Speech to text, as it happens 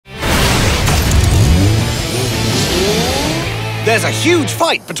There's a huge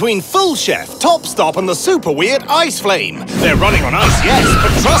fight between Full Chef, Top Stop, and the super weird Ice Flame. They're running on ice, yes, but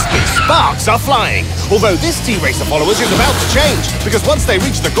trust me, sparks are flying. Although this T-Racer followers is about to change, because once they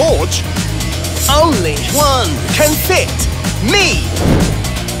reach the gorge... Only one can fit me!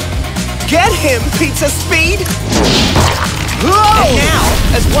 Get him, Pizza Speed! Whoa! And now,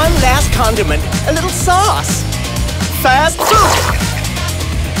 as one last condiment, a little sauce. Fast food!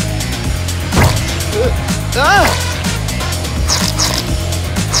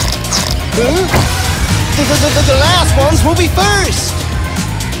 The last ones will be first!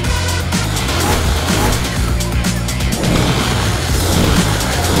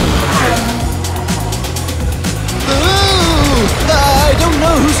 I don't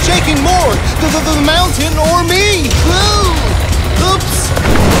know who's shaking more, the mountain or me! Oops!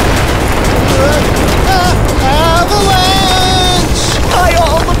 Avalanche! Buy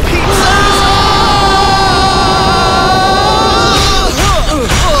all the pizza!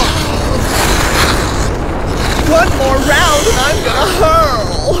 One more round and I'm gonna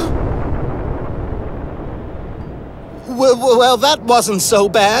hurl! Well, that wasn't so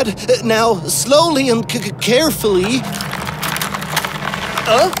bad. Now, slowly and carefully...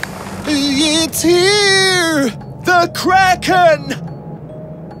 It's here! The Kraken!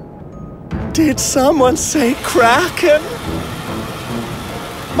 Did someone say Kraken?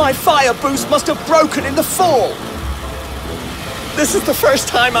 My fire boost must have broken in the fall. This is the first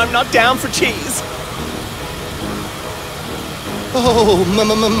time I'm not down for cheese. Oh,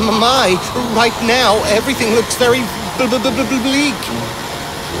 my. Right now, everything looks very bleak.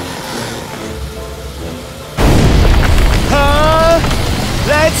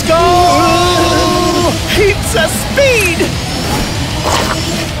 Let's go! Pizza Speed!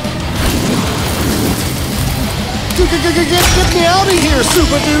 Get me out of here,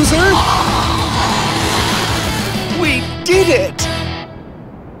 Super Doozer! We did it!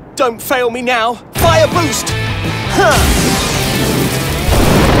 Don't fail me now. Fire boost!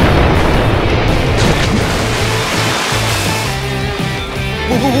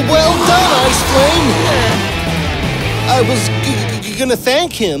 Well done, Ice Flame! I was gonna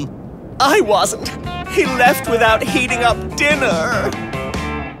thank him. I wasn't. He left without heating up dinner.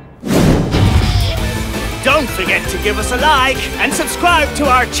 Don't forget to give us a like and subscribe to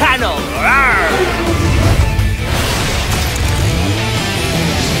our channel. Rawr!